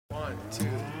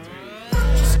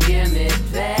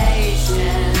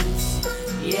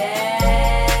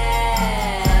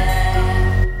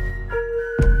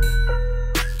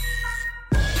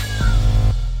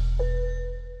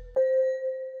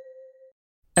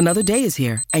Another day is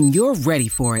here, and you're ready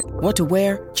for it. What to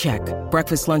wear? Check.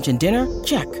 Breakfast, lunch, and dinner?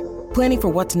 Check. Planning for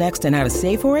what's next and how to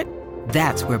save for it?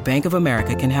 That's where Bank of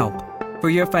America can help. For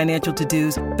your financial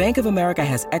to-dos, Bank of America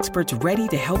has experts ready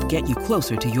to help get you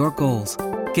closer to your goals.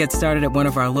 Get started at one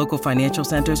of our local financial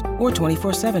centers or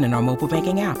 24/7 in our mobile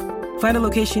banking app. Find a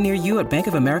location near you at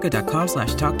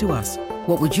bankofamerica.com/talktous.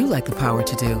 What would you like the power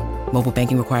to do? Mobile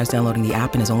banking requires downloading the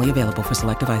app and is only available for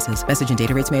select devices. Message and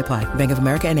data rates may apply. Bank of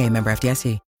America N.A., member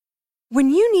FDIC. When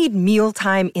you need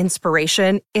mealtime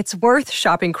inspiration, it's worth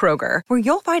shopping Kroger, where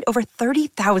you'll find over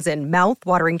 30,000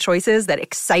 mouth-watering choices that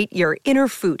excite your inner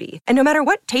foodie. And no matter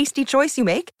what tasty choice you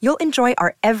make, you'll enjoy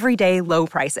our everyday low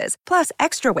prices, plus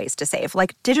extra ways to save,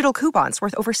 like digital coupons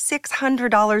worth over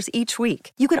 $600 each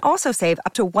week. You can also save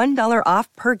up to $1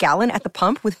 off per gallon at the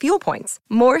pump with fuel points.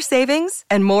 More savings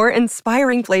and more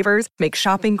inspiring flavors make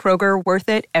shopping Kroger worth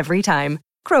it every time.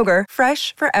 Kroger,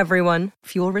 fresh for everyone.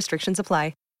 Fuel restrictions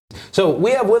apply. So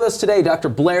we have with us today Dr.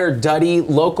 Blair Duddy,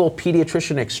 local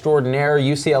pediatrician extraordinaire,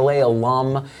 UCLA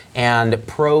alum, and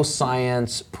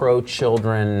pro-science,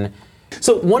 pro-children.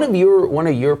 So one of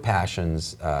your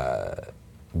passions,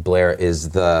 Blair, is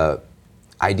the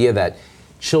idea that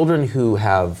children who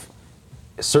have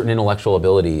certain intellectual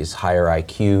abilities, higher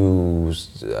IQs,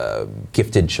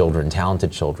 gifted children,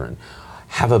 talented children,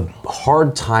 have a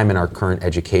hard time in our current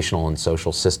educational and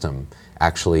social system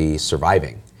actually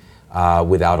surviving.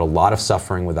 Without a lot of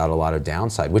suffering, without a lot of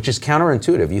downside, which is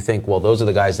counterintuitive. You think, well, those are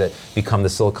the guys that become the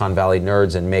Silicon Valley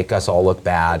nerds and make us all look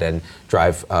bad and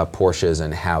drive Porsches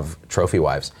and have trophy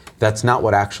wives. That's not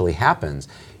what actually happens.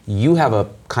 You have a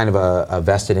kind of a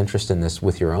vested interest in this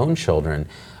with your own children.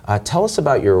 Tell us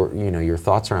about your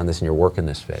thoughts around this and your work in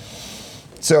this field.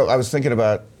 So I was thinking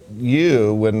about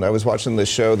you when I was watching the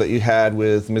show that you had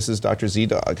with Mrs. Dr.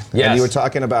 Z-Dog. Yes. And you were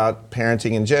talking about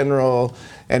parenting in general,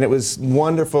 and it was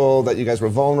wonderful that you guys were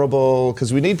vulnerable,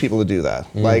 because we need people to do that.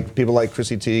 Like people like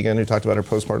Chrissy Teigen, who talked about her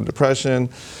postpartum depression.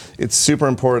 It's super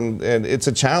important, and it's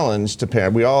a challenge to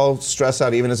parent. We all stress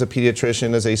out, even as a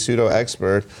pediatrician, as a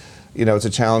pseudo-expert. You know, it's a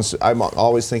challenge. I'm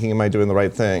always thinking, am I doing the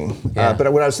right thing? Yeah.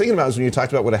 But what I was thinking about is when you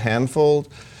talked about what a handful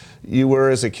you were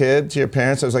as a kid to your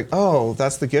parents, I was like, oh,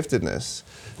 that's the giftedness.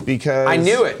 Because I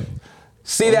knew it.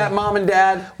 See that, Mom and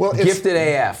Dad? Well, gifted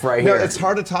AF right here. No, it's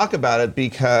hard to talk about it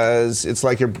because it's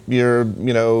like you're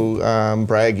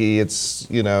braggy. It's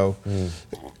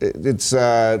it's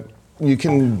you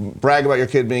can brag about your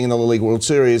kid being in the Little League World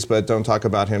Series, but don't talk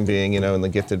about him being in the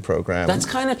gifted program. That's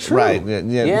kind of true. Right.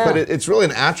 Yeah. But it's really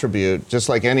an attribute, just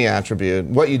like any attribute.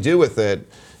 What you do with it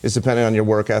is dependent on your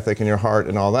work ethic and your heart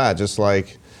and all that. Just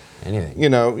like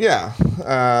anything.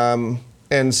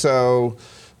 And so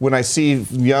when I see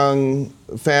young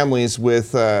families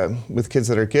with kids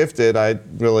that are gifted, I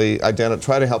really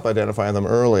try to help identify them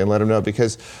early and let them know,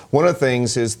 because one of the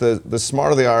things is the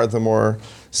smarter they are, the more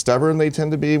stubborn they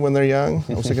tend to be when they're young.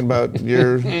 I was thinking about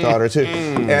your daughter too.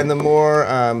 And the more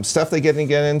stuff they get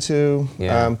into.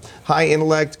 High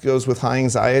intellect goes with high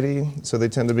anxiety, so they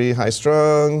tend to be high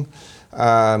strung.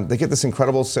 They get this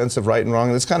incredible sense of right and wrong,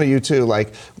 and it's kind of you too.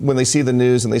 Like when they see the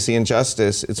news and they see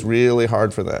injustice, it's really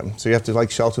hard for them. So you have to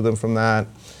shelter them from that.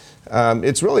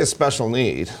 It's really a special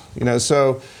need,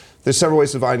 So there's several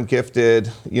ways to find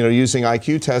gifted. Using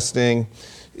IQ testing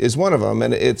is one of them,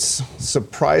 and it's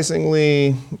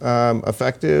surprisingly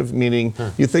effective. Meaning,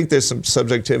 you think there's some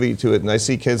subjectivity to it, and I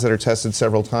see kids that are tested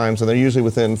several times, and they're usually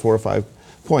within 4 or 5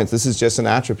 points. This is just an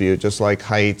attribute, just like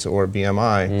height or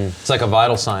BMI. It's like a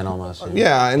vital sign almost.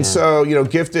 So,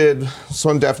 gifted,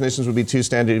 some definitions would be 2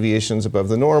 standard deviations above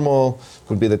the normal,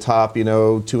 would be the top,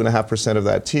 2.5% of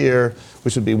that tier,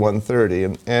 which would be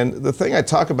 130. And the thing I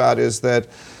talk about is that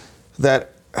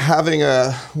having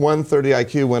a 130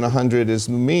 IQ when 100 is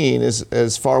the mean is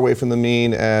as far away from the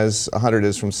mean as 100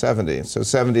 is from 70. So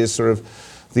 70 is sort of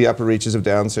the upper reaches of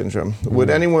Down syndrome. Would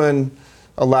anyone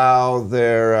allow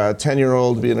their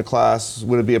 10-year-old to be in a class?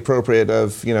 Would it be appropriate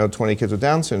of 20 kids with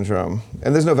Down syndrome?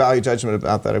 And there's no value judgment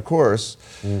about that, of course,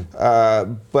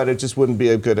 but it just wouldn't be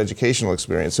a good educational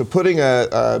experience. So putting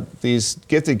these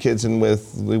gifted kids in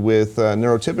with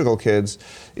neurotypical kids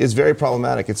is very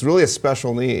problematic. It's really a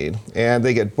special need, and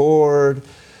they get bored.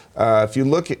 If you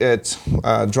look at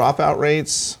dropout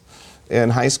rates in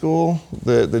high school,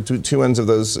 the two ends of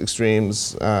those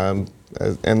extremes,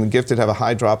 and the gifted have a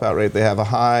high dropout rate. They have a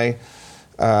high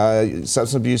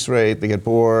substance abuse rate. They get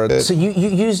bored. So you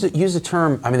use the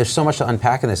term. I mean, there's so much to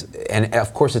unpack in this, and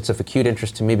of course, it's of acute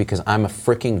interest to me because I'm a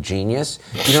freaking genius.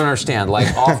 You don't understand,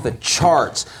 like off the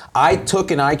charts. I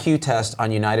took an IQ test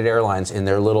on United Airlines in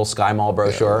their little Sky Mall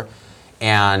brochure.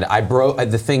 And I broke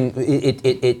the thing.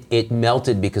 It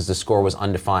melted because the score was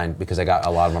undefined because I got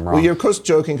a lot of them wrong. Well, you're of course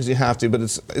joking because you have to, but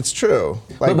it's true.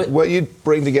 Like but what you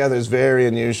bring together is very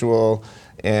unusual.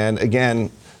 And again,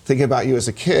 thinking about you as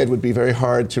a kid would be very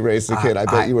hard to raise a kid. I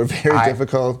bet you were very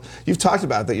difficult. You've talked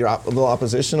about that. You're a little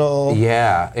oppositional.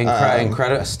 Yeah,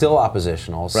 incredible. Still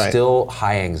oppositional. Right. Still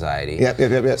high anxiety.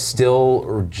 Yep.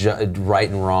 Still right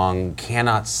and wrong.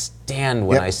 Cannot stand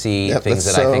when I see things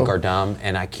that I think are dumb,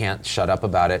 and I can't shut up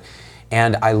about it.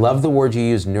 And I love the word you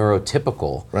use,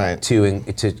 neurotypical,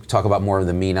 to talk about more of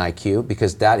the mean IQ,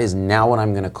 because that is now what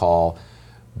I'm going to call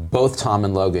both Tom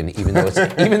and Logan, even though it's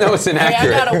inaccurate.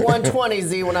 Hey, I got a 120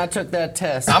 Z when I took that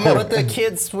test. But the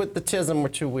kids with the tism were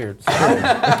too weird. So.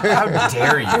 How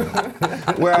dare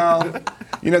you? Well,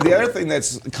 the other thing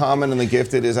that's common in the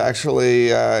gifted is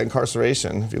actually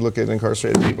incarceration. If you look at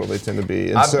incarcerated people, they tend to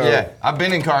be. I've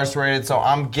been incarcerated, so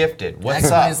I'm gifted.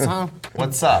 What's up?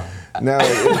 What's up? No,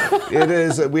 it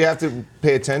is. We have to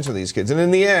pay attention to these kids, and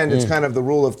in the end, it's kind of the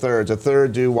rule of thirds. A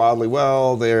third do wildly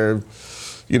well. They're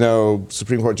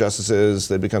Supreme Court justices,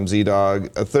 they become Z-Dog.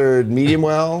 A third, medium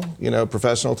well,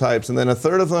 professional types. And then a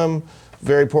third of them,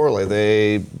 very poorly.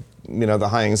 They, the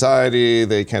high anxiety,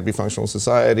 they can't be functional in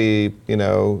society,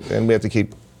 and we have to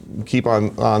keep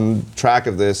on track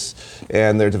of this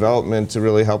and their development to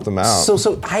really help them out.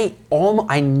 So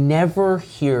I never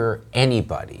hear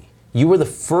anybody, you were the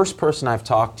first person I've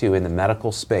talked to in the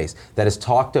medical space that has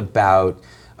talked about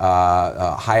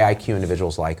high IQ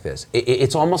individuals like this.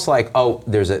 It's almost like,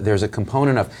 there's a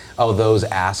component of, those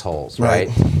assholes, right?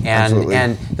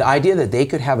 And the idea that they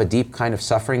could have a deep kind of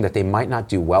suffering, that they might not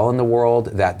do well in the world,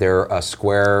 that they're a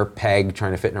square peg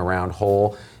trying to fit in a round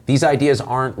hole. These ideas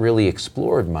aren't really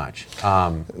explored much.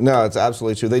 No, it's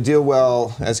absolutely true. They deal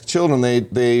well as children.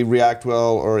 They react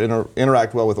well or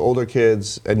interact well with older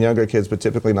kids and younger kids, but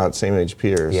typically not same age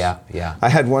peers. Yeah. I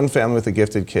had one family with a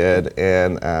gifted kid,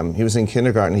 and he was in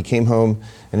kindergarten. He came home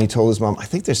and he told his mom, "I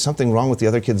think there's something wrong with the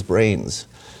other kids' brains."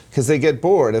 Because they get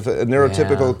bored. If a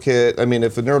neurotypical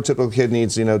kid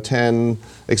needs 10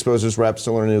 exposures, reps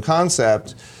to learn a new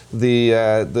concept,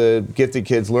 the gifted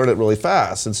kids learn it really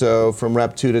fast, and so from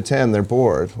rep 2 to 10, they're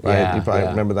bored, right? You probably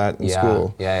remember that in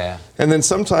school. Yeah. And then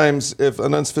sometimes, if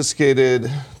an unsophisticated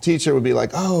teacher would be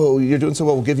like, "Oh, you're doing so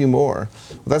well, we'll give you more,"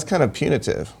 well, that's kind of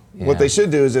punitive. Yeah. What they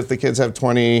should do is, if the kids have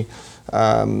 20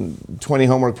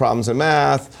 homework problems in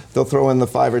math, they'll throw in the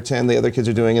 5 or 10 the other kids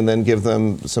are doing, and then give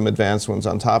them some advanced ones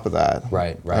on top of that.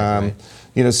 Right.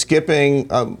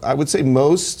 Skipping, I would say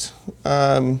most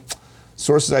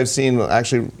sources I've seen will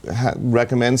actually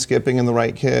recommend skipping in the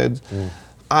right kid.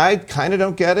 I kind of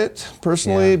don't get it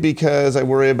personally because I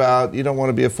worry about, you don't want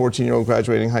to be a 14-year-old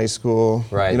graduating high school.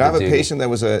 Right. I have a patient that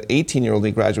was an 18-year-old,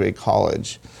 he graduated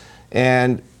college.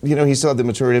 And he still had the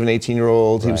maturity of an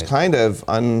 18-year-old. He was kind of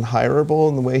unhireable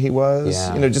in the way he was.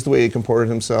 Just the way he comported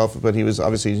himself, but he was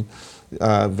obviously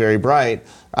very bright.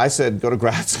 I said, go to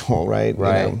grad school, right?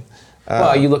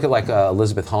 Well, you look at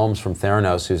Elizabeth Holmes from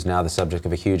Theranos, who's now the subject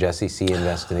of a huge SEC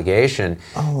investigation.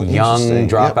 Young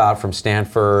dropout from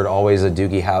Stanford, always a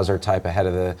Doogie Howser type ahead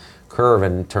of the curve,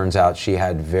 and turns out she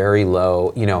had very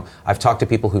low, I've talked to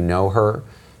people who know her.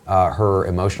 Her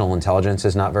emotional intelligence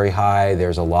is not very high.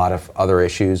 There's a lot of other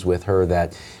issues with her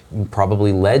that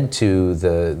probably led to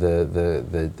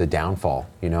the downfall.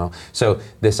 So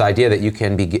this idea that you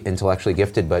can be intellectually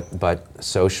gifted, but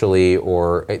socially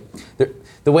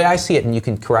the way I see it, and you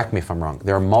can correct me if I'm wrong,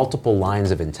 there are multiple lines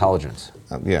of intelligence.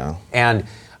 And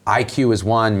IQ is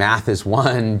one, math is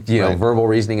one, verbal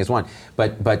reasoning is one.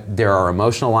 But there are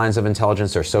emotional lines of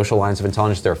intelligence, there are social lines of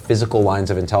intelligence, there are physical lines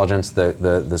of intelligence,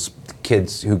 the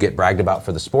kids who get bragged about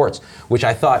for the sports, which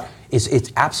I thought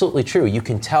it's absolutely true. You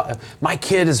can tell, my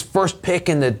kid is first pick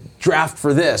in the draft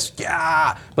for this,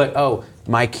 but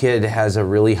my kid has a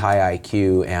really high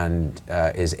IQ and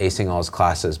is acing all his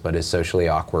classes, but is socially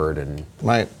awkward and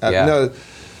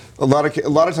A lot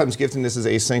of times giftedness is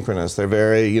asynchronous. They're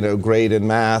very great in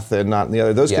math and not in the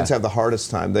other. Those kids have the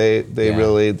hardest time. They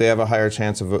really have a higher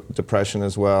chance of depression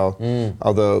as well.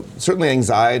 Although certainly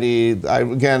anxiety. I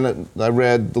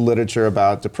read the literature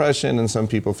about depression, and some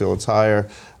people feel it's higher.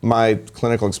 My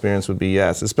clinical experience would be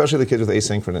yes, especially the kids with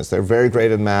asynchronous. They're very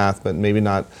great in math, but maybe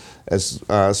not as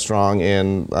strong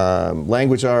in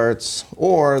language arts,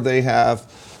 or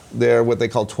they're what they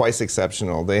call twice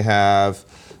exceptional.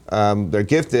 They're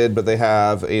gifted, but they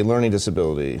have a learning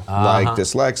disability, like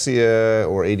dyslexia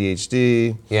or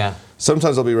ADHD.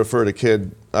 Sometimes I'll be referred a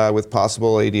kid with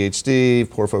possible ADHD,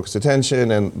 poor focused attention,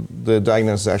 and the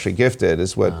diagnosis is actually gifted.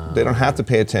 They don't have to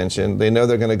pay attention. They know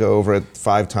they're going to go over it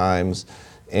 5 times.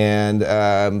 And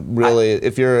really,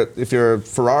 if you're a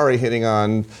Ferrari hitting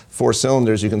on 4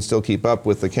 cylinders, you can still keep up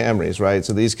with the Camrys, right?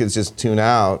 So these kids just tune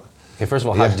out. Okay, first of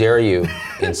all, how dare you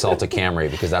insult a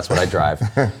Camry, because that's what I drive.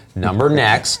 Number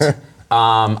next.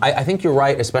 I think you're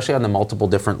right, especially on the multiple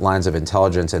different lines of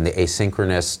intelligence and the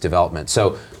asynchronous development.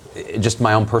 So just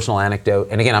my own personal anecdote,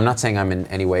 and again, I'm not saying I'm in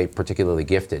any way particularly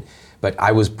gifted, but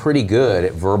I was pretty good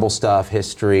at verbal stuff,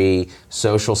 history,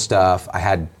 social stuff. I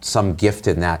had some gift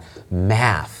in that.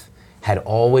 Math had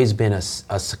always been a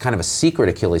kind of a secret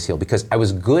Achilles heel, because I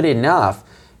was good enough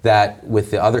that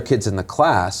with the other kids in the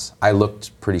class, I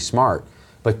looked pretty smart.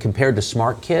 But compared to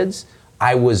smart kids,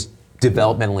 I was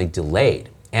developmentally delayed.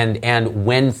 And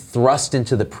when thrust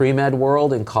into the pre-med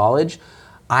world in college,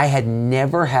 I had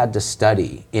never had to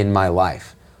study in my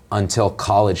life until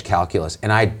college calculus.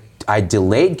 And I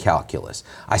delayed calculus.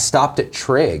 I stopped at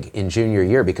trig in junior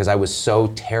year because I was so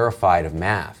terrified of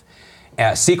math,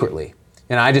 secretly.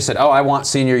 And I just said, oh, I want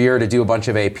senior year to do a bunch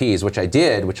of APs, which I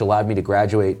did, which allowed me to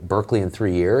graduate Berkeley in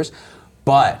 3 years.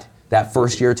 But that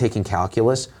first year taking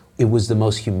calculus, it was the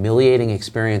most humiliating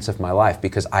experience of my life,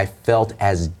 because I felt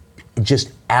as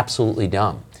just absolutely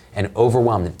dumb and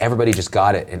overwhelmed, and everybody just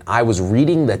got it. And I was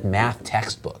reading the math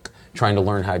textbook, trying to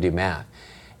learn how to do math.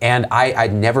 And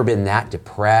I'd never been that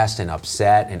depressed and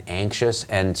upset and anxious.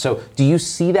 And so do you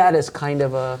see that as kind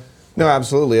of a... No,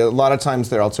 absolutely. A lot of times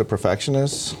they're also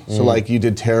perfectionists. So like, you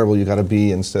did terrible, you got a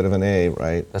B instead of an A,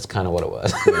 right? That's kind of what it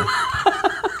was.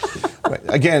 Right.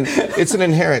 Again, it's an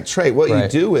inherent trait. What you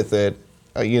do with it,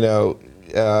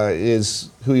 is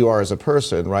who you are as a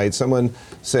person, right? Someone,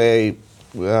 say,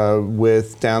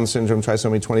 with Down syndrome,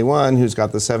 trisomy 21, who's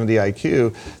got the 70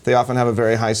 IQ, they often have a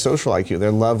very high social IQ.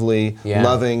 They're lovely,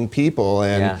 loving people,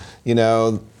 and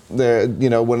they're,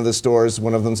 one of the stores,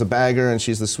 one of them's a bagger, and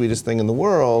she's the sweetest thing in the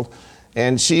world,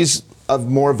 and she's of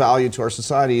more value to our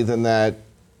society than that.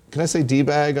 Can I say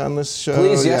D-bag on this show?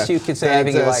 Please, yes, you can say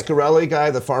anything you like. Scarelli guy,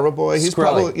 the pharma boy. He's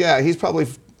probably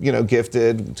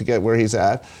gifted to get where he's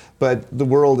at. But the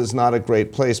world is not a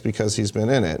great place because he's been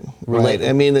in it, right?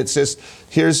 I mean, it's just,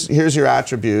 here's your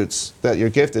attributes that you're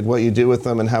gifted, what you do with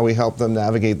them and how we help them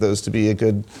navigate those to be a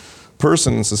good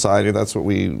person in society. That's what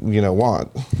we, want.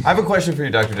 I have a question for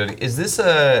you, Dr. Duddy. Is this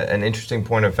an interesting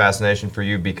point of fascination for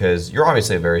you? Because you're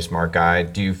obviously a very smart guy.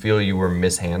 Do you feel you were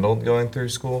mishandled going through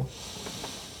school?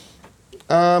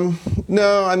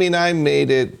 No, I mean, I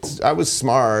made it. I was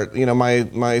smart.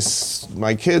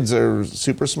 My kids are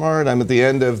super smart. I'm at the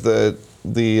end of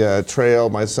the trail.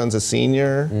 My son's a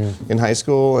senior in high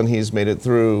school, and he's made it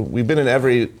through. We've been in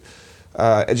every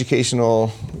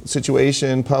educational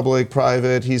situation, public,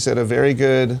 private. He's at a very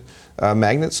good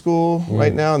magnet school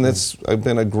right now, and that's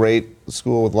been a great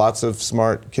school with lots of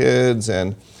smart kids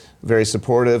and very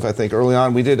supportive. I think early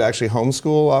on we did actually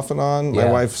homeschool off and on. My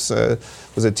wife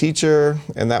was a teacher,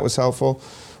 and that was helpful.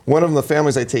 One of the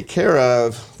families I take care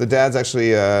of, the dad's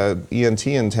actually ENT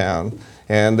in town,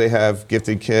 and they have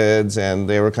gifted kids, and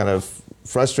they were kind of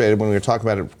frustrated when we were talking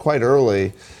about it quite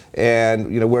early.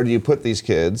 And where do you put these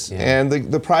kids? And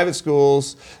the private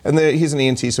schools, and he's an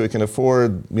ENT, so he can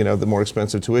afford the more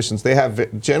expensive tuitions. They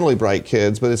have generally bright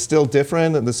kids, but it's still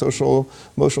different, and the social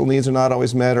emotional needs are not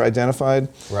always met or identified.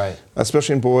 Right.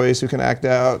 Especially in boys who can act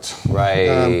out.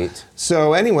 Right.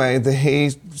 So anyway, they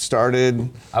started.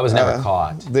 I was never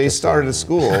caught. They started a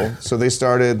school, so they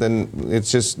started, and it's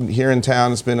just here in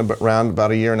town. It's been around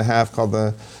about a year and a half, called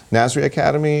the Nasri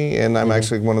Academy, and I'm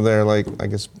actually one of their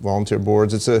volunteer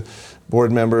boards. It's a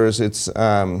board members. It's it's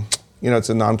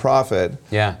a nonprofit.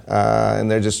 Yeah. And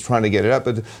they're just trying to get it up,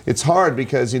 but it's hard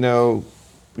because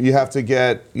you have to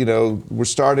get we're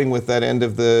starting with that end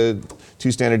of the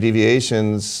 2 standard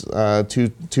deviations.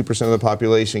 2% of the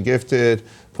population gifted,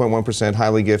 0.1%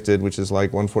 highly gifted, which is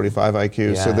like 145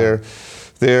 IQ. Yeah. So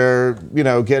they're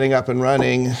getting up and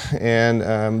running,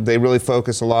 and they really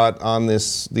focus a lot on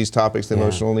these topics, the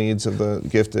emotional needs of the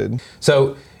gifted.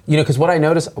 So because what I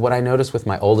noticed with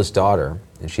my oldest daughter,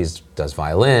 and she does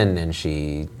violin, and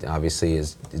she obviously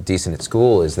is decent at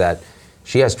school, is that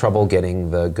she has trouble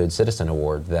getting the Good Citizen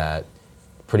Award that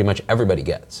pretty much everybody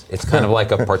gets. It's kind of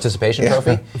like a participation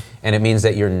trophy, and it means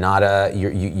that you're not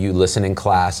you listen in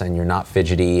class, and you're not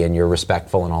fidgety, and you're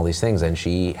respectful, and all these things, and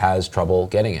she has trouble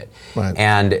getting it. Right.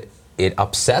 And it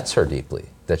upsets her deeply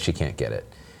that she can't get it.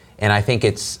 And I think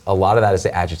a lot of that is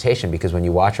the agitation, because when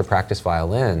you watch her practice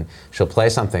violin, she'll play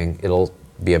something, it'll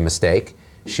be a mistake,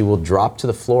 she will drop to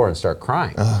the floor and start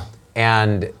crying.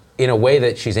 And in a way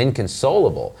that she's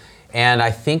inconsolable. And I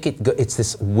think it's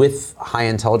this, with high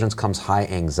intelligence comes high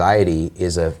anxiety,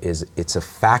 it's a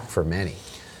fact for many.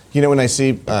 You know, when I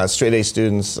see straight A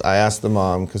students, I ask the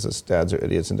mom, because us dads are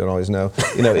idiots and don't always know,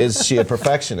 is she a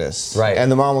perfectionist? Right. And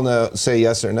the mom will say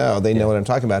yes or no. They know what I'm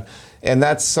talking about. And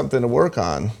that's something to work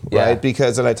on, right?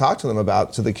 Because what I talk to them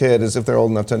about, to the kid, is if they're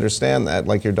old enough to understand that,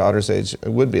 like your daughter's age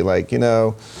would be like,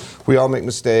 we all make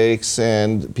mistakes,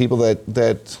 and people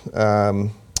that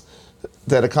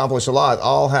accomplish a lot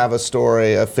all have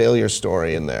a failure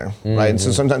story in there, right? And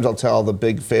so sometimes I'll tell the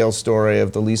big fail story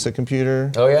of the Lisa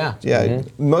computer. Oh yeah. Yeah,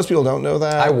 most people don't know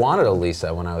that. I wanted a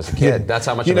Lisa when I was a kid. That's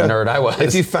how much of a nerd I was.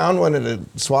 If you found one at a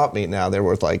swap meet now, they're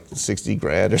worth like 60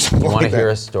 grand or something. You want to hear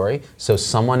a story? So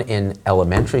someone in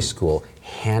elementary school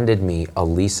handed me a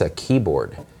Lisa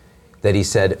keyboard that he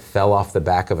said fell off the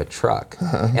back of a truck.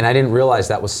 And I didn't realize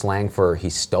that was slang for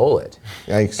he stole it.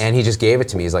 Yikes. And he just gave it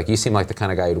to me. He's like, you seem like the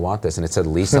kind of guy who'd want this. And it said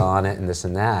Lisa on it and this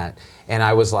and that. And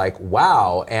I was like,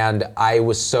 wow. And I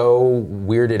was so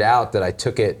weirded out that I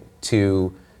took it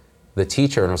to the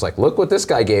teacher and I was like, look what this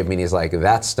guy gave me. And he's like,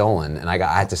 that's stolen. And I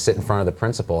had to sit in front of the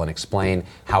principal and explain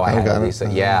how I had a Lisa.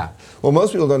 Yeah. Well,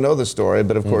 most people don't know the story,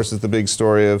 but of course it's the big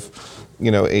story of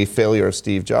a failure of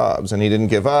Steve Jobs, and he didn't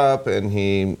give up, and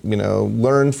he,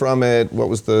 learned from it. What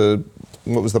was the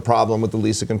problem with the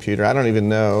Lisa computer? I don't even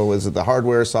know. Was it the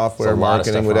hardware, software,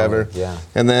 marketing, whatever? Yeah.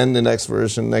 And then the next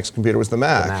computer was the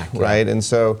Mac, right? And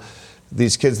so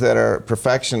these kids that are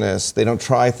perfectionists, they don't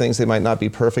try things they might not be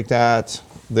perfect at.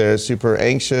 They're super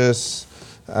anxious.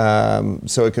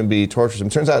 So it can be torturesome.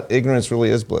 Turns out ignorance really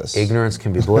is bliss. Ignorance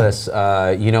can be bliss.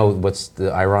 What's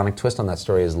the ironic twist on that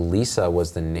story is Lisa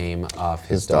was the name of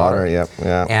his daughter. Yep.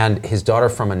 And his daughter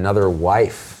from another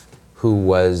wife who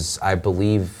was, I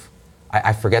believe,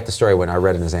 I forget the story when I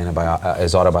read in his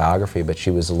autobiography, but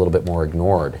she was a little bit more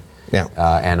ignored. Yeah.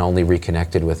 And only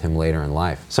reconnected with him later in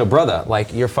life. So brother,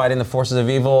 you're fighting the forces of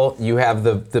evil, you have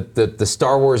the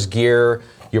Star Wars gear,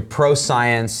 you're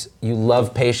pro-science, you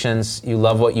love patience, you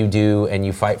love what you do, and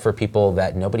you fight for people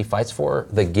that nobody fights for,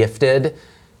 the gifted.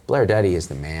 Blair Duddy is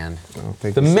the man. Oh,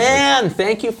 thank you. The man!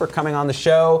 Thank you for coming on the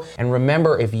show. And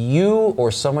remember, if you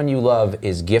or someone you love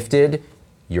is gifted,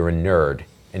 you're a nerd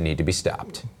and need to be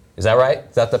stopped. Is that right?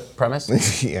 Is that the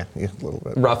premise? yeah, a little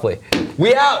bit. Roughly.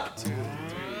 We out!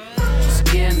 Just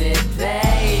give me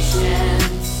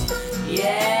patience,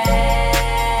 yeah.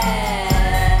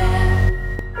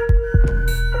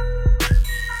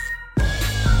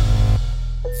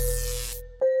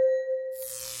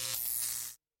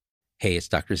 Hey, it's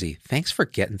Dr. Z. Thanks for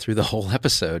getting through the whole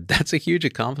episode. That's a huge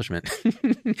accomplishment.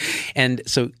 And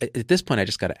so at this point, I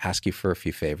just got to ask you for a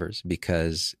few favors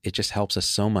because it just helps us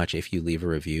so much if you leave a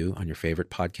review on your favorite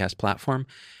podcast platform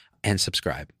and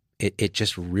subscribe. It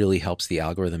just really helps the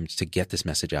algorithms to get this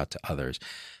message out to others.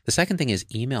 The second thing is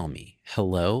email me,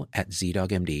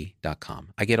 hello@zdogmd.com.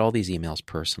 I get all these emails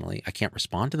personally. I can't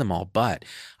respond to them all, but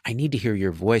I need to hear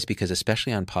your voice because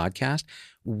especially on podcast,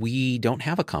 we don't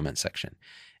have a comment section.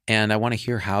 And I want to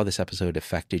hear how this episode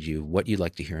affected you, what you'd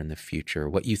like to hear in the future,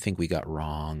 what you think we got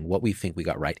wrong, what we think we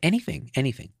got right, anything,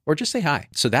 or just say hi.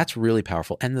 So that's really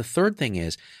powerful. And the third thing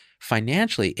is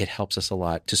financially, it helps us a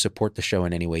lot to support the show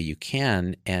in any way you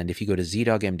can. And if you go to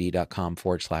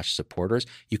zdogmd.com/supporters,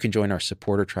 you can join our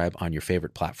supporter tribe on your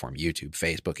favorite platform, YouTube,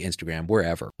 Facebook, Instagram,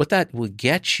 wherever. What that will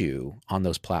get you on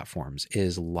those platforms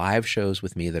is live shows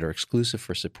with me that are exclusive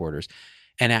for supporters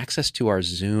and access to our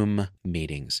Zoom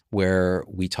meetings where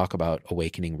we talk about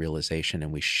awakening realization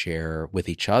and we share with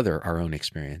each other our own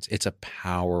experience. It's a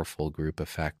powerful group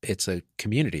effect. It's a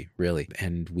community, really.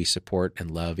 And we support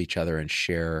and love each other and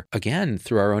share, again,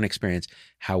 through our own experience,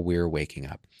 how we're waking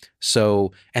up.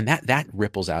 So, and that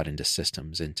ripples out into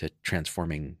systems, into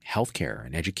transforming healthcare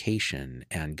and education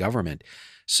and government.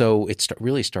 So it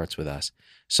really starts with us.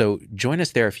 So join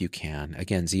us there if you can.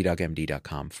 Again,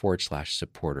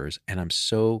 zdogmd.com/supporters. And I'm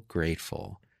so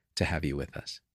grateful to have you with us.